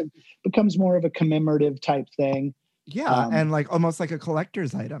every year it becomes more of a commemorative type thing. Yeah. And almost like a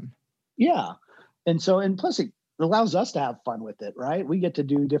collector's item. Yeah. And plus it allows us to have fun with it, right? We get to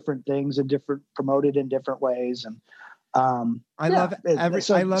do different things and promote it in different ways. And I love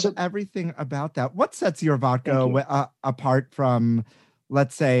everything about that. What sets your vodka apart from,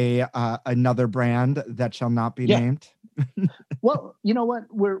 let's say, another brand that shall not be named? Well, you know what?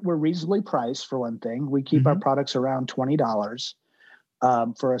 We're reasonably priced for one thing. We keep our products around $20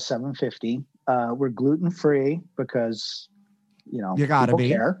 for a $7.50. We're gluten free because You gotta people be.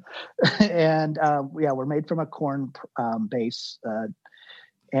 care. And we're made from a corn base.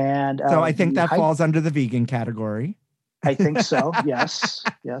 And So I think that hype- falls under the vegan category. I think so. Yes.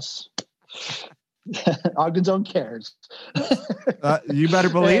 Ogden's Own cares. You better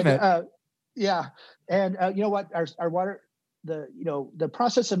believe it. Yeah. And you know what? Our water, the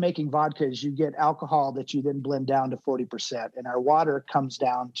process of making vodka is you get alcohol that you then blend down to 40%, and our water comes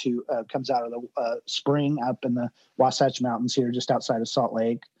out of the spring up in the Wasatch Mountains here, just outside of Salt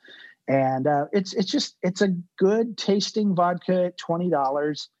Lake. And it's a good tasting vodka at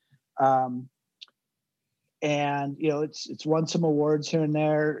 $20. And it's won some awards here and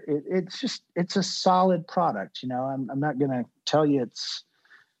there. It's a solid product. I'm not going to tell you it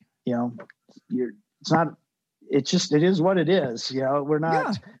is what it is. We're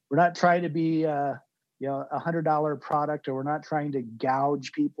not trying to be $100 product, or we're not trying to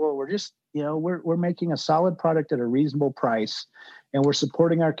gouge people. We're just we're making a solid product at a reasonable price, and we're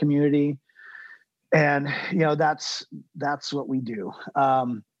supporting our community. And that's what we do.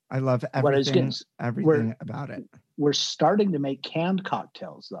 I love everything about it. We're starting to make canned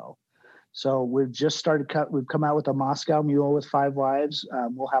cocktails though. So we've just started. We've come out with a Moscow Mule with 5 wives.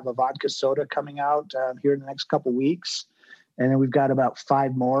 We'll have a vodka soda coming out here in the next couple weeks, and then we've got about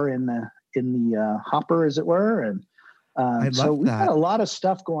 5 more in the hopper, as it were. And I love so we've that. got a lot of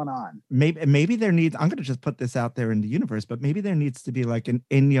stuff going on. Maybe there needs. I'm going to just put this out there in the universe, but maybe there needs to be like an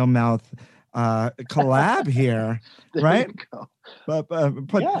In Your Mouth collab here, right? But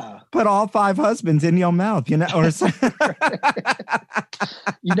put all 5 husbands in your mouth, or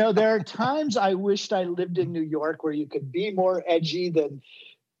there are times I wished I lived in New York where you could be more edgy than.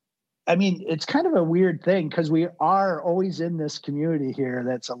 I mean, it's kind of a weird thing because we are always in this community here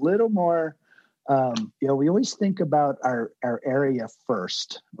that's a little more. We always think about our area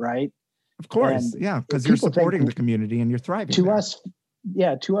first, right? Of course, because you're supporting the community and you're thriving. To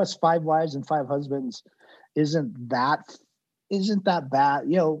us, 5 wives and 5 husbands isn't that bad,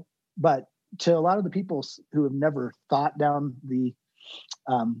 but to a lot of the people who have never thought down the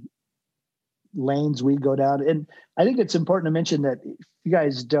lanes we go down. And I think it's important to mention that if you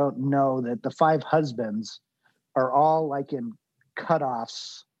guys don't know that the 5 husbands are all like in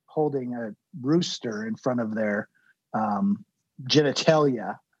cutoffs holding a rooster in front of their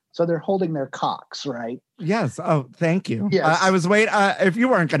genitalia. So they're holding their cocks, right? Yes. Oh, thank you. Yes. I was waiting. If you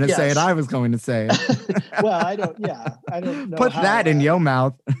weren't going to say it, I was going to say it. Well, I don't know. Put that in your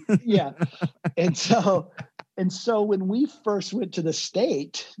mouth. Yeah. And so when we first went to the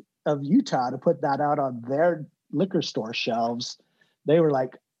state of Utah to put that out on their liquor store shelves, they were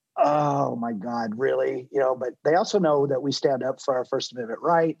like, oh my God, really? But they also know that we stand up for our First Amendment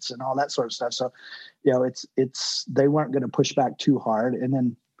rights and all that sort of stuff. So, they weren't going to push back too hard. And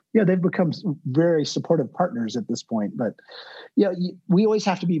then, they've become very supportive partners at this point. But, we always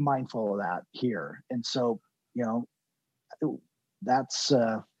have to be mindful of that here. And so, that's,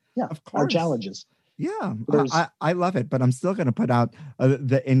 of course, our challenges. Yeah, I love it, but I'm still going to put out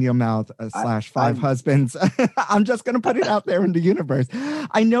the In Your Mouth /5 husbands. I'm just going to put it out there in the universe.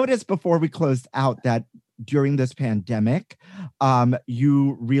 I noticed before we closed out that during this pandemic,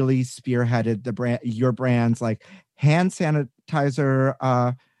 you really spearheaded your brands like hand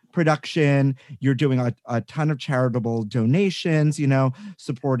sanitizer production. You're doing a ton of charitable donations,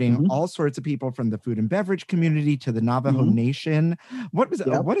 supporting all sorts of people from the food and beverage community to the Navajo Nation. What is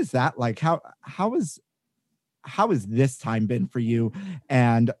that like? How has this time been for you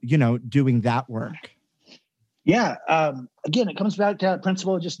and, doing that work? Yeah. Again, it comes back to that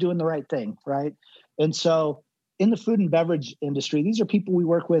principle of just doing the right thing. Right. And so in the food and beverage industry, these are people we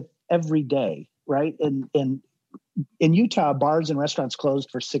work with every day. Right. And in Utah, bars and restaurants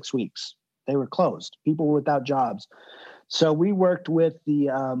closed for 6 weeks. They were closed. People were without jobs. So we worked with the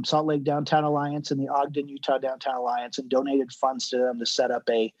Salt Lake Downtown Alliance and the Ogden, Utah Downtown Alliance and donated funds to them to set up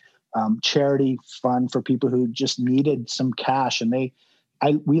a charity fund for people who just needed some cash. And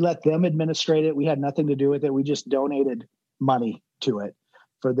we let them administrate it. We had nothing to do with it. We just donated money to it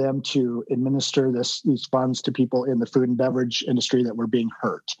for them to administer these funds to people in the food and beverage industry that were being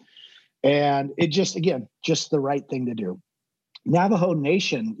hurt. And it just the right thing to do. Navajo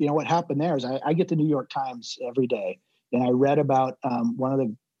Nation, what happened there is I get the New York Times every day, and I read about one of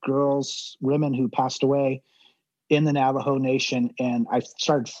the women who passed away in the Navajo Nation, and I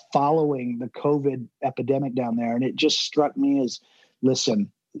started following the COVID epidemic down there, and it just struck me as,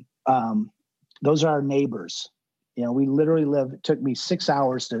 listen, those are our neighbors. We literally it took me 6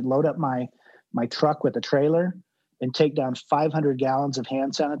 hours to load up my truck with a trailer and take down 500 gallons of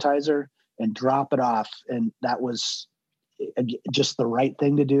hand sanitizer and drop it off. And that was just the right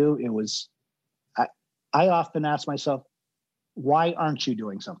thing to do. It was, I often ask myself, why aren't you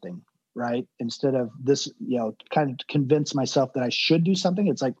doing something? Right? Instead of this, kind of convince myself that I should do something.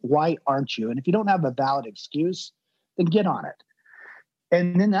 It's like, why aren't you? And if you don't have a valid excuse, then get on it.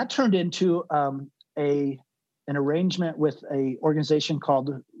 And then that turned into an arrangement with a organization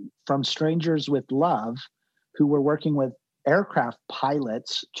called From Strangers with Love, who were working with aircraft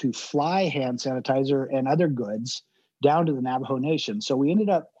pilots to fly hand sanitizer and other goods down to the Navajo Nation. So we ended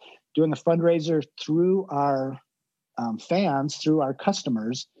up doing a fundraiser through our fans, through our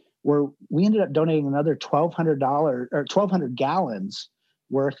customers, where we ended up donating another $1,200 or 1,200 gallons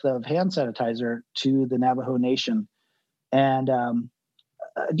worth of hand sanitizer to the Navajo Nation. And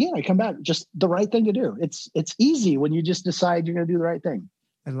again, I come back, just the right thing to do. It's easy when you just decide you're going to do the right thing.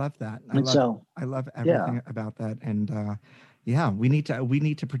 I love that. I love everything about that. And we need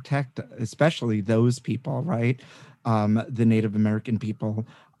to protect, especially those people, right? The Native American people,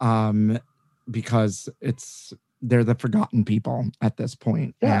 because they're the forgotten people at this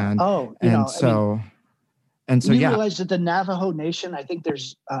point. Yeah. And so you realize that the Navajo Nation, I think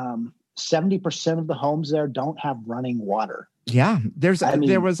there's 70% of the homes there don't have running water. Yeah, there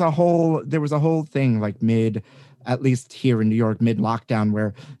was a whole thing like at least here in New York, mid lockdown,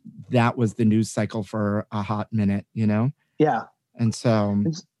 where that was the news cycle for a hot minute, Yeah. And so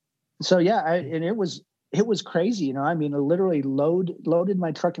yeah, and it was crazy, I literally loaded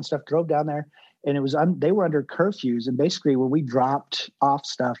my truck and stuff, drove down there, and it was they were under curfews, and basically when we dropped off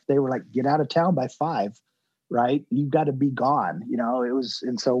stuff, they were like, get out of town by 5, right? You've got to be gone, it was.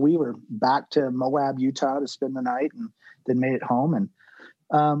 And so we were back to Moab, Utah to spend the night, and then made it home. And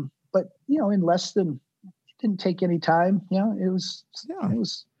but in less than, it didn't take any time. It was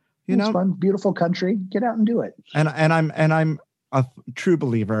fun, beautiful country. Get out and do it. And I'm a true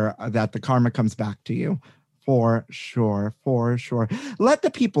believer that the karma comes back to you. For sure. Let the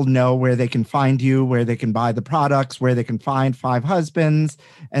people know where they can find you, where they can buy the products, where they can find Five Husbands,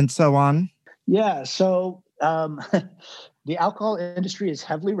 and so on. Yeah. So the alcohol industry is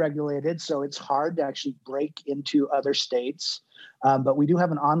heavily regulated, so it's hard to actually break into other states. But we do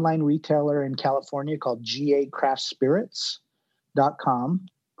have an online retailer in California called gacraftspirits.com.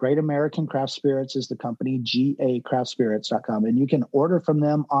 Great American Craft Spirits is the company, gacraftspirits.com. And you can order from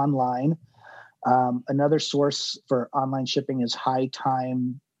them online. Another source for online shipping is High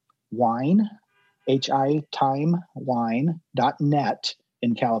Time Wine, hitimewine.net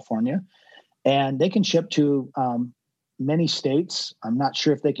in California. And they can ship to many states. I'm not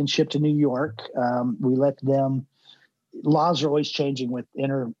sure if they can ship to New York. We let them, laws are always changing with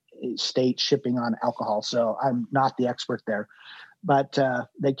interstate shipping on alcohol. So I'm not the expert there. But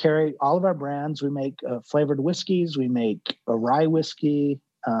they carry all of our brands. We make flavored whiskeys. We make a rye whiskey.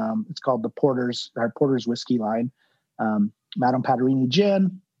 It's called our Porter's whiskey line. Madame Patarini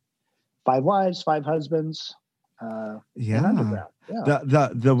gin, 5 Wives, 5 Husbands. And Underground. Yeah.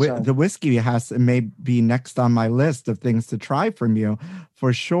 The whiskey may be next on my list of things to try from you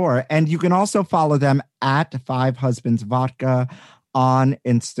for sure. And you can also follow them at 5 Husbands Vodka on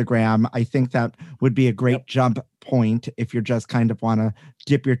Instagram. I think that would be a great jump point if you just kind of want to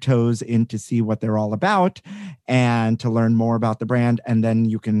dip your toes in to see what they're all about and to learn more about the brand. And then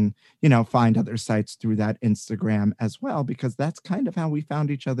you can, find other sites through that Instagram as well, because that's kind of how we found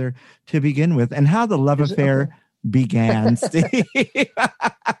each other to begin with and how the love affair began, Steve.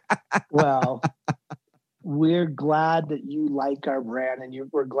 Well, we're glad that you like our brand, and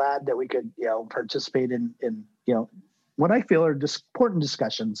we're glad that we could, participate in what I feel are important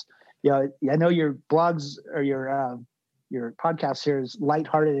discussions. I know your blogs or your podcast here is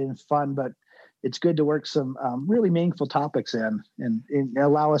lighthearted and fun, but it's good to work some really meaningful topics in and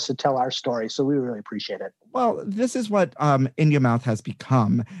allow us to tell our story. So we really appreciate it. Well, this is what In Your Mouth has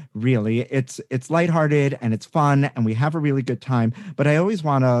become, really. It's lighthearted and it's fun and we have a really good time. But I always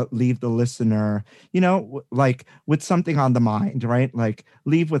want to leave the listener, like with something on the mind, right? Like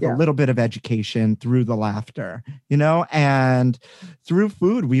leave with a little bit of education through the laughter, and through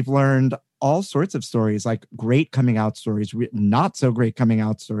food, we've learned all sorts of stories, like great coming out stories, not so great coming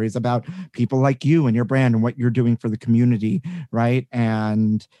out stories about people like you and your brand and what you're doing for the community, right?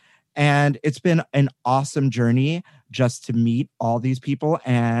 And it's been an awesome journey just to meet all these people,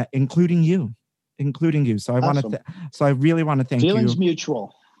 including you. So I really want to thank you. Feelings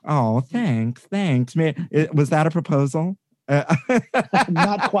mutual. Oh, thanks. Was that a proposal?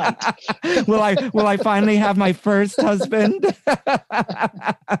 Not quite. Will I finally have my first husband?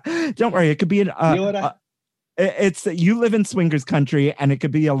 Don't worry, it could be it's you live in swingers country, and it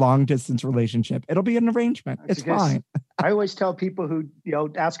could be a long distance relationship. It'll be an arrangement. It's fine. I always tell people who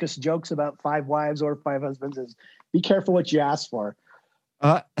ask us jokes about 5 wives or 5 husbands is be careful what you ask for.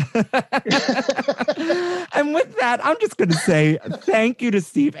 And with that, I'm just going to say thank you to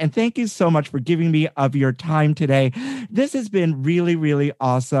Steve, and thank you so much for giving me of your time today. This has been really, really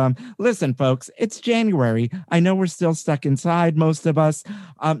awesome. Listen, folks, it's January. I know we're still stuck inside, most of us.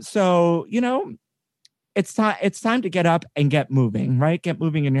 So, it's time to get up and get moving, right? Get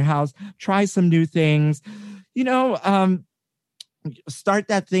moving in your house. Try some new things. Start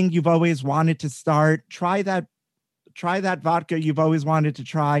that thing you've always wanted to start. Try that vodka you've always wanted to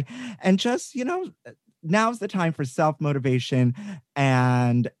try. And just, now's the time for self-motivation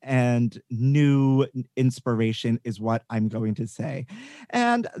and new inspiration is what I'm going to say.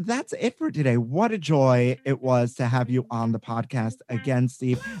 And that's it for today. What a joy it was to have you on the podcast again,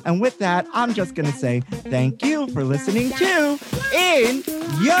 Steve. And with that, I'm just going to say thank you for listening to In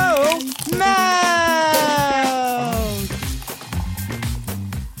Yo Mouth.